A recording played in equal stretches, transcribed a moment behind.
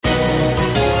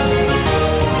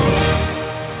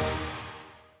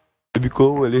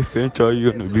biko were ife nchọ ihe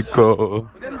unu biko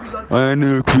onye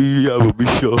na-ekwu ihe bụ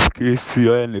Bishọp KC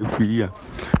onye na-ekwu ihe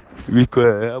biko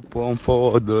help on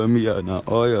forward me ya na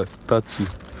all your status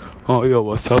all your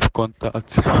WhatsApp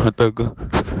contact atago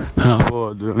na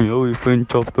forward me o ife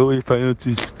nchọpụta o ife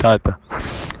notice tata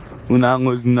unu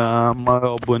aṅụzi na mmanya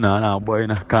ọbụla a na-agba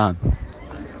na kan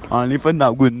and ife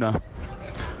na-agwụ na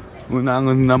unu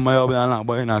aṅụzi na mmanya ọbụla a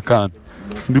na-agba na kan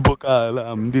ndị Boko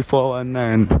Haram ndị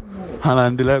 419 ha na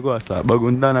ndị Lagos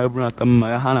akpago ndị a na-ebunata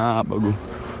mmanya ha na-akpago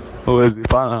o wezi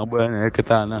ife a na-agba na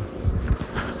eketa na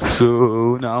so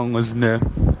unu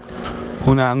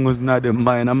aṅụzina dị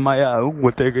mmanya na mmanya a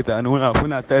nweta eketa na unu afụ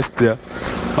na test ya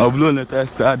ọ bụrụ na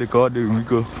test ya dị ka ọ dị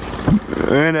biko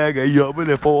onye na-ege ihe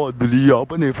ọbụla fọwọdụrụ ihe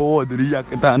ọbụla fọwọdụrụ ihe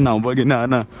akịta na agba gị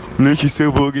na-ana na-echi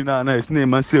sevo gị na-ana esi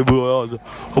na-eme sevo ọzọ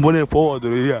ọbụla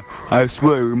fọwọdụrụ ihe a I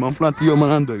swear ma mflata ihe ọma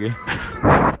na ndụ gị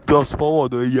just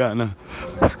fọwọdụ ihe a na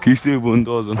ka isi ebu ndị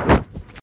ọzọ